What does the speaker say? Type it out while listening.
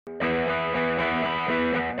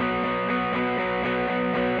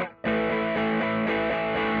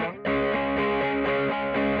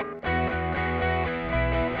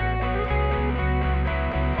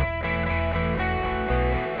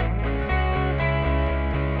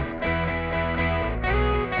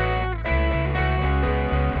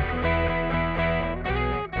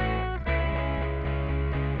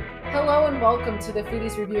welcome to the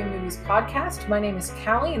Foodies Reviewing Movies podcast. My name is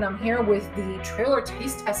Callie, and I'm here with the Trailer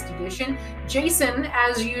Taste Test Edition. Jason,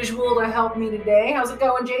 as usual, to help me today. How's it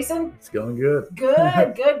going, Jason? It's going good.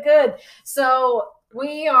 Good. So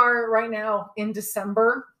we are right now in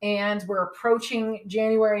December, and we're approaching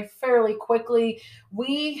January fairly quickly.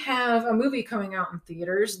 We have a movie coming out in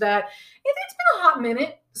theaters that it's been a hot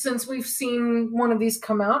minute since we've seen one of these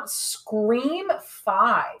come out. Scream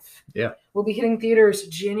 5. Yeah. Will be hitting theaters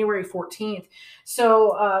January 14th.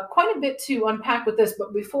 So quite a bit to unpack with this,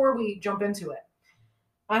 but before we jump into it,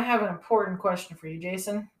 I have an important question for you,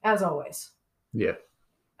 Jason, as always. Yeah.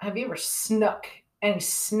 Have you ever snuck any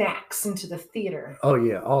snacks into the theater? Oh,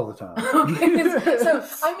 yeah, all the time. Okay. So,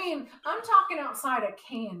 I mean, I'm talking outside of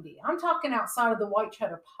candy. I'm talking outside of the white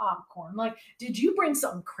cheddar popcorn. Like, did you bring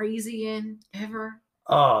something crazy in ever?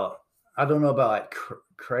 I don't know about like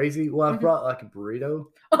crazy. Well, I've brought like a burrito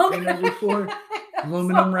in there before,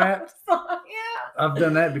 aluminum wrapped. Yeah. I've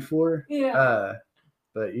done that before. Yeah.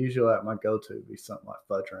 But usually like my go-to would be something like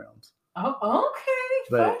fudge rounds. Oh, okay.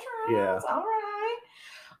 But, Fudge rounds. yeah. All right.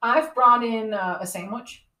 I've brought in a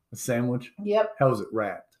sandwich. A sandwich? Yep. How was it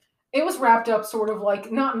wrapped? It was wrapped up sort of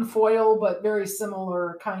like, not in foil, but very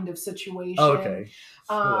similar kind of situation. Okay.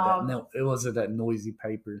 It wasn't that noisy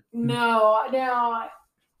paper. No. Now,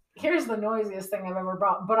 here's the noisiest thing I've ever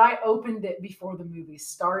brought, but I opened it before the movie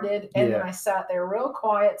started, and then I sat there real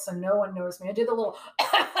quiet so no one noticed me. I did a little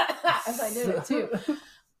as I did it too.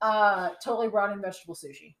 Totally brought in vegetable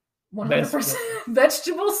sushi. 100%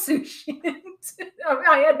 vegetable sushi.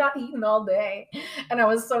 I had not eaten all day, and I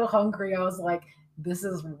was so hungry. I was like, this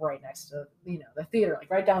is right next to the theater,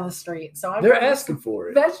 like right down the street. So they're asking for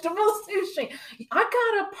it. Vegetable sushi.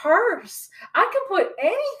 I got a purse. I can put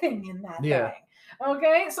anything in that thing.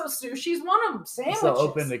 Okay, so sushi's one of them. Sandwiches. So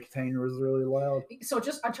open the container was really loud. So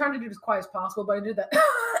I tried to do it as quiet as possible, but I did that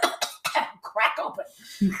crack open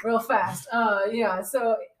real fast.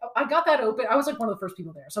 So I got that open. I was like one of the first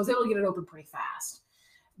people there, so I was able to get it open pretty fast.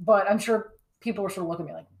 But I'm sure people were sort of looking at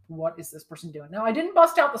me like, what is this person doing? No, I didn't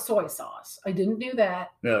bust out the soy sauce. I didn't do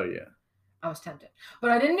that. Oh, yeah. I was tempted,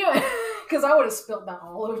 but I didn't do it because I would have spilled that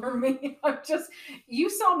all over me. You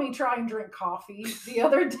saw me try and drink coffee the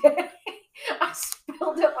other day. I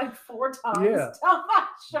spilled it like 4 times down my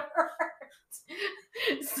shirt.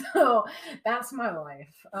 So that's my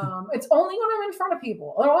life. It's only when I'm in front of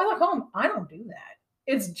people. Otherwise, at home, I don't do that.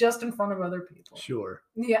 It's just in front of other people. Sure.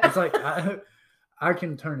 Yeah. It's like I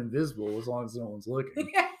can turn invisible as long as no one's looking.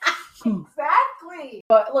 Yeah, exactly.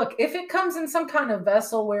 But look, if it comes in some kind of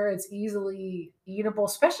vessel where it's easily eatable,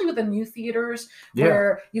 especially with the new theaters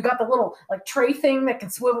where you got the little like tray thing that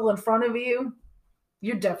can swivel in front of you,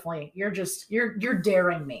 you're daring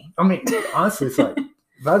me. I mean, honestly, it's like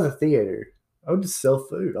if I was a theater, I would just sell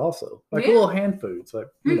food also. Like little hand foods, like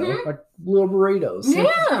like little burritos.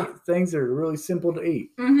 Things that are really simple to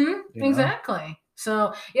eat. Mm-hmm. Exactly.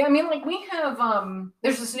 So, I mean, like we have,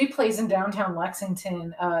 there's this new place in downtown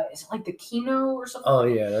Lexington. Is it like the Kino or something? Oh,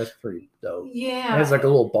 yeah, that's pretty dope. Yeah. It has like a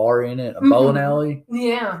little bar in it, a bowling alley.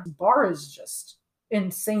 Yeah. The bar is just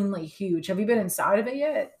insanely huge. Have you been inside of it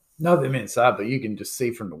yet? No, they've been inside, but you can just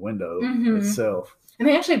see from the window itself. And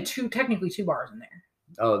they actually have technically two bars in there.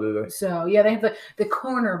 Oh, do they? So, they have the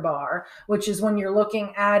corner bar, which is when you're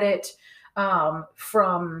looking at it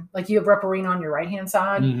from, like you have Rep Arena on your right-hand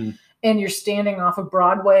side. Mm-hmm. And you're standing off of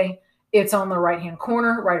Broadway. It's on the right-hand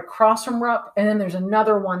corner, right across from Rupp. And then there's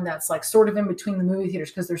another one that's like sort of in between the movie theaters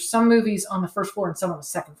because there's some movies on the first floor and some on the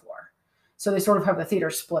second floor. So they sort of have the theater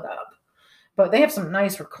split up. But they have some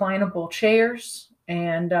nice reclinable chairs,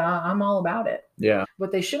 and I'm all about it. Yeah.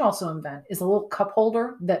 What they should also invent is a little cup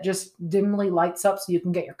holder that just dimly lights up so you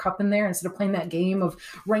can get your cup in there instead of playing that game of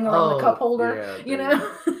ring around the cup holder.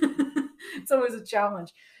 It's always a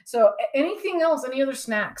challenge. So anything else, any other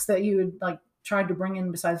snacks that you would like tried to bring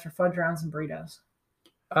in besides your fudge rounds and burritos?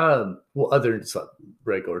 Other just like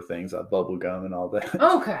regular things like bubble gum and all that.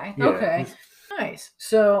 Okay. Yeah. Okay. Nice.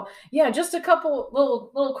 So just a couple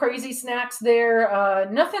little crazy snacks there.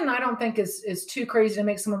 Nothing I don't think is too crazy to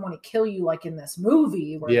make someone want to kill you like in this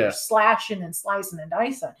movie where they're slashing and slicing and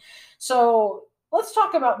dicing. So let's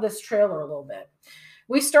talk about this trailer a little bit.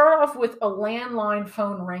 We start off with a landline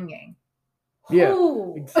phone ringing. Yeah.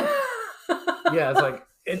 It's like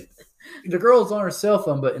the girl's on her cell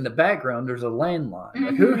phone, but in the background there's a landline.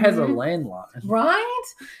 Like, who has a landline? Right?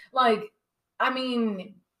 Like, I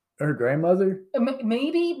mean, Her grandmother?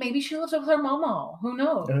 Maybe she lives with her mama. Who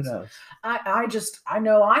knows? Who knows? I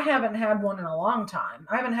know I haven't had one in a long time.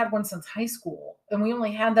 I haven't had one since high school. And we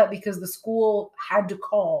only had that because the school had to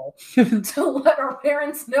call to let our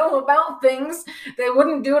parents know about things. They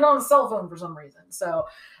wouldn't do it on a cell phone for some reason. So,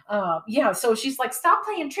 so she's like, stop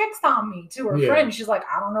playing tricks on me to her friend. She's like,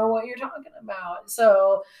 I don't know what you're talking about.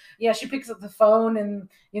 So, yeah, she picks up the phone and,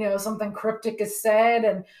 something cryptic is said.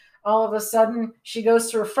 And all of a sudden, she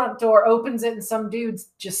goes to her front door, opens it, and some dude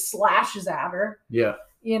just slashes at her. Yeah.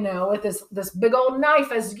 With this big old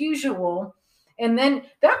knife as usual. And then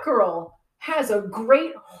that girl has a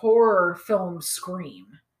great horror film scream.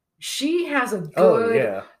 She has a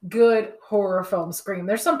good horror film scream.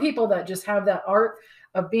 There's some people that just have that art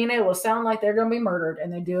of being able to sound like they're going to be murdered,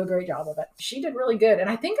 and they do a great job of it. She did really good. And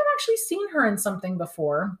I think I've actually seen her in something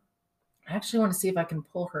before. I actually want to see if I can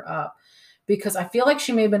pull her up, because I feel like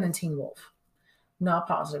she may have been in Teen Wolf. Not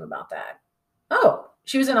positive about that. Oh,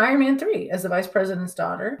 she was in Iron Man 3 as the vice president's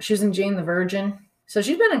daughter. She was in Jane the Virgin. So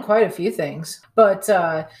she's been in quite a few things. But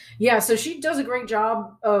so she does a great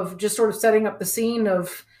job of just sort of setting up the scene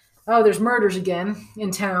of, there's murders again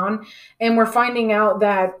in town. And we're finding out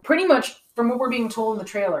that pretty much from what we're being told in the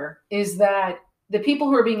trailer is that the people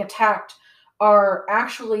who are being attacked are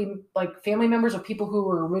actually like family members of people who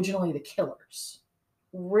were originally the killers.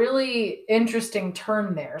 Really interesting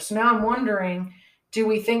turn there. So now I'm wondering, do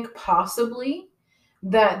we think possibly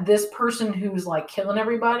that this person who's like killing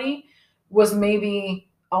everybody was maybe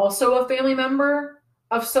also a family member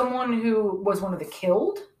of someone who was one of the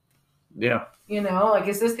killed? Yeah.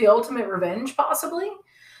 Is this the ultimate revenge possibly?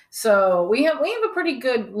 So we have a pretty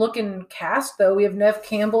good looking cast though. We have Neve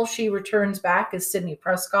Campbell. She returns back as Sidney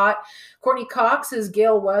Prescott. Courtney Cox as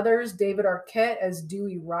Gale Weathers. David Arquette as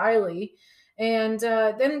Dewey Riley. And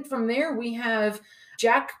then from there, we have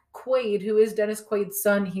Jack Quaid, who is Dennis Quaid's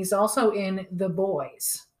son. He's also in The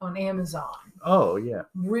Boys on Amazon. Oh, yeah.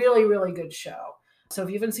 Really, really good show. So if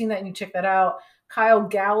you haven't seen that and you check that out, Kyle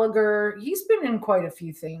Gallagher, he's been in quite a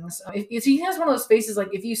few things. He has one of those faces,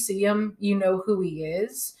 like if you see him, you know who he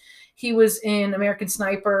is. He was in American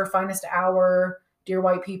Sniper, Finest Hour, Dear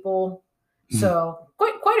White People. So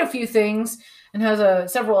quite a few things, and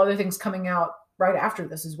has several other things coming out right after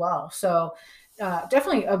this as well. So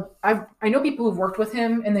definitely, I know people who've worked with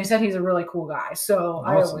him, and they said he's a really cool guy. So awesome.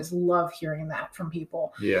 I always love hearing that from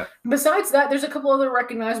people. Yeah. Besides that, there's a couple other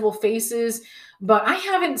recognizable faces, but I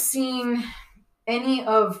haven't seen any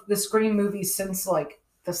of the Scream movies since like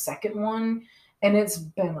the second one, and it's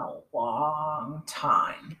been a long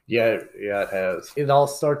time. Yeah, it has. It all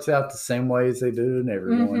starts out the same way as they do in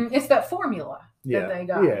everyone. It's that formula that they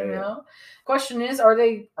got, Question is, are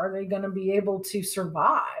they going to be able to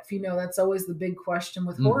survive? That's always the big question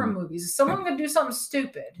with horror movies. Is someone going to do something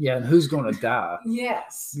stupid? Yeah, and who's going to die?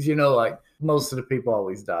 Yes. Like most of the people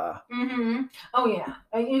always die. Oh, yeah.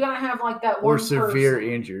 You got to have like that one person. Or severe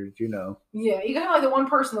injured, Yeah, you got to have like the one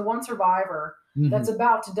person, the one survivor that's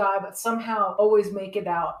about to die, but somehow always make it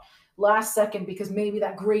out last second, because maybe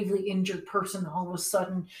that gravely injured person all of a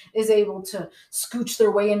sudden is able to scooch their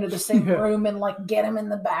way into the same room and like get him in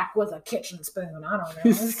the back with a kitchen spoon. I don't know.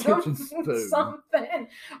 Kitchen spoon. Something.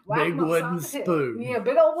 Big wooden spoon. Yeah,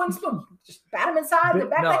 big old wooden spoon. Just bat him inside the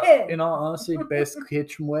back of the head. In all honesty, best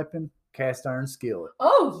kitchen weapon, cast iron skillet.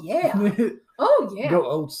 Oh, yeah. Oh, yeah. Go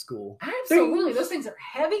old school. Absolutely. Ding. Those things are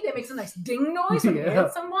heavy. That makes a nice ding noise when you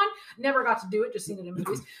hit someone. Never got to do it. Just seen it in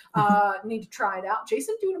movies. Need to try it out.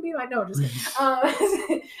 Jason, do you want to be my... No, just...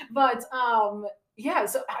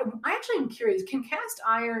 so I actually am curious. Can cast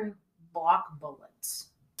iron block bullets?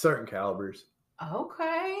 Certain calibers.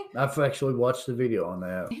 Okay. I've actually watched the video on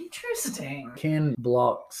that. Interesting. Can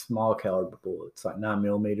block small caliber bullets, like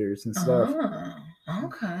 9mm and stuff.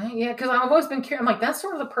 Okay. Yeah, because I've always been curious. I'm like, that's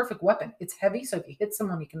sort of the perfect weapon. It's heavy, so if you hit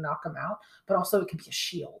someone, you can knock them out, but also it can be a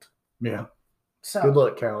shield. Yeah. So good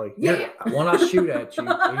luck, Callie. Yeah. When I shoot at you,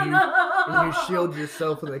 and you shield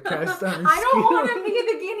yourself with a cast iron. I don't want to be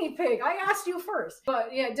the guinea pig. I asked you first.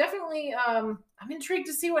 But yeah, definitely I'm intrigued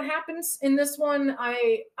to see what happens in this one.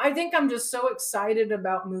 I think I'm just so excited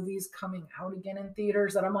about movies coming out again in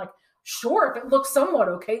theaters that I'm like, sure, if it looks somewhat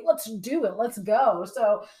okay, let's do it. Let's go.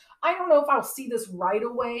 So I don't know if I'll see this right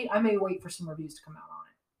away. I may wait for some reviews to come out on it.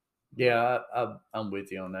 Yeah, I'm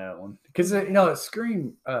with you on that one. Because,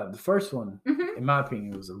 Scream, the first one, in my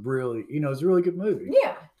opinion, was a really good movie.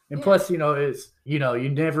 Yeah. And plus, it's, you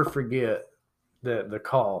never forget the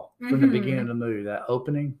call from the beginning of the movie, that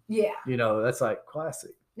opening. Yeah. That's like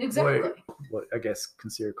classic. Exactly. What I guess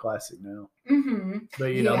considered classic now. Mm-hmm.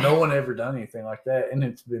 But, no one ever done anything like that. And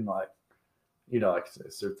it's been like, like I said,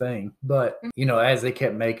 it's their thing. But, as they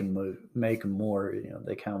kept making more,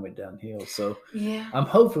 they kind of went downhill. So I'm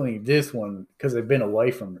hoping this one, because they've been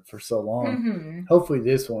away from it for so long, hopefully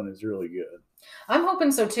this one is really good. I'm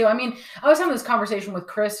hoping so too. I mean, I was having this conversation with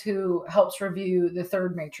Chris, who helps review the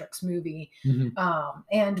third Matrix movie.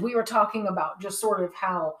 And we were talking about just sort of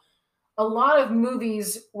how a lot of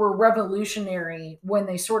movies were revolutionary when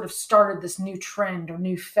they sort of started this new trend or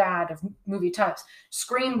new fad of movie types,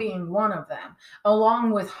 Scream being one of them,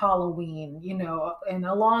 along with Halloween, and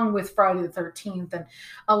along with Friday the 13th, and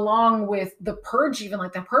along with The Purge, even.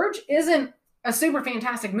 Like, The Purge isn't a super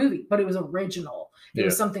fantastic movie, but it was original. It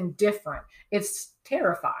was something different. It's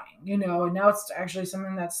terrifying, and now it's actually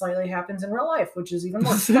something that slightly happens in real life, which is even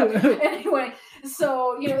worse. Anyway,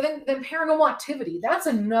 so, then Paranormal Activity, that's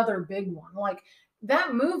another big one. Like,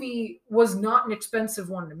 that movie was not an expensive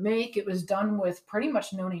one to make. It was done with pretty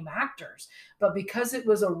much no-name actors. But because it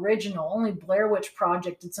was original, only Blair Witch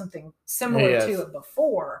Project did something similar to it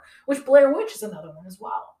before, which Blair Witch is another one as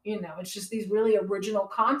well. It's just these really original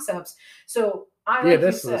concepts. So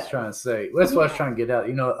that's what I was trying to say. That's what I was trying to get out.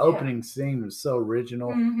 The opening scene was so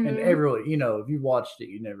original. And everyone, if you watched it,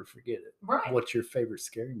 you never forget it. Right. What's your favorite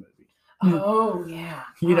scary movie? Oh, yeah.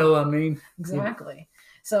 You know what I mean? Exactly.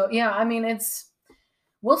 So, I mean,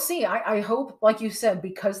 we'll see. I hope, like you said,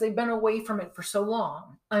 because they've been away from it for so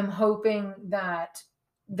long, I'm hoping that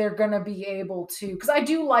they're going to be able to, because I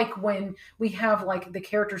do like when we have like the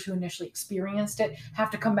characters who initially experienced it have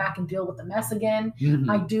to come back and deal with the mess again.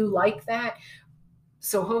 I do like that.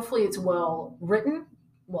 So hopefully it's well written,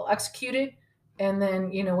 well executed, and then,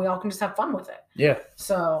 we all can just have fun with it. Yeah.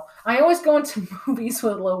 So I always go into movies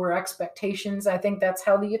with lower expectations. I think that's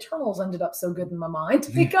how The Eternals ended up so good in my mind,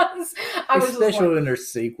 because I was especially when there's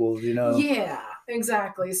sequels, Yeah,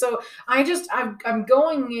 exactly. So I'm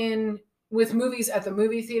going in with movies at the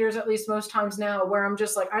movie theaters, at least most times now, where I'm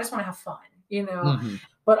just like, I just want to have fun,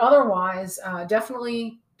 But otherwise,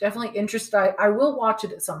 definitely interested. I will watch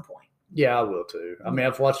it at some point. Yeah, I will too. I mean,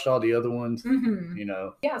 I've watched all the other ones,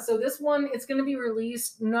 Yeah, so this one, it's going to be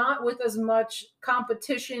released not with as much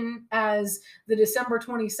competition as the December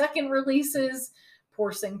 22nd releases,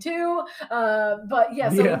 Poor Thing 2. But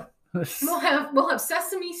we'll have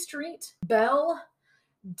Sesame Street, Belle,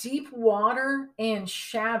 Deep Water, and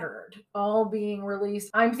Shattered all being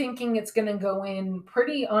released. I'm thinking it's going to go in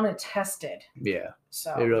pretty unattested. Yeah.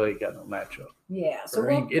 So it really got no matchup. Yeah. So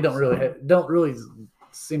it don't really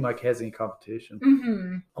seem like it has any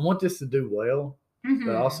competition. I want this to do well,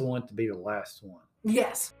 but I also want it to be the last one.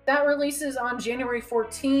 Yes. That releases on January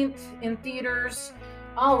 14th in theaters.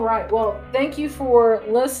 All right. Well, thank you for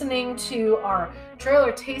listening to our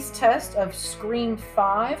trailer taste test of Scream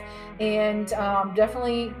 5. And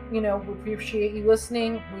definitely, we appreciate you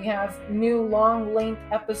listening. We have new long-length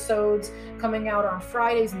episodes coming out on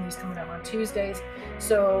Fridays and these coming out on Tuesdays.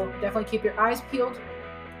 So definitely keep your eyes peeled.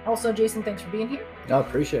 Also, Jason, thanks for being here. I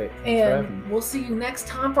appreciate it. And we'll see you next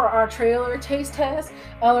time for our trailer taste test.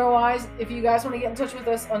 Otherwise, if you guys want to get in touch with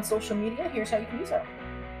us on social media, here's how you can do so.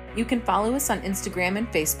 You can follow us on Instagram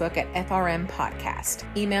and Facebook at FRM Podcast.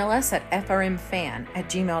 Email us at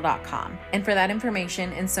frmfan@gmail.com. And for that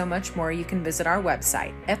information and so much more, you can visit our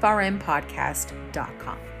website,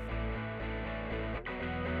 frmpodcast.com.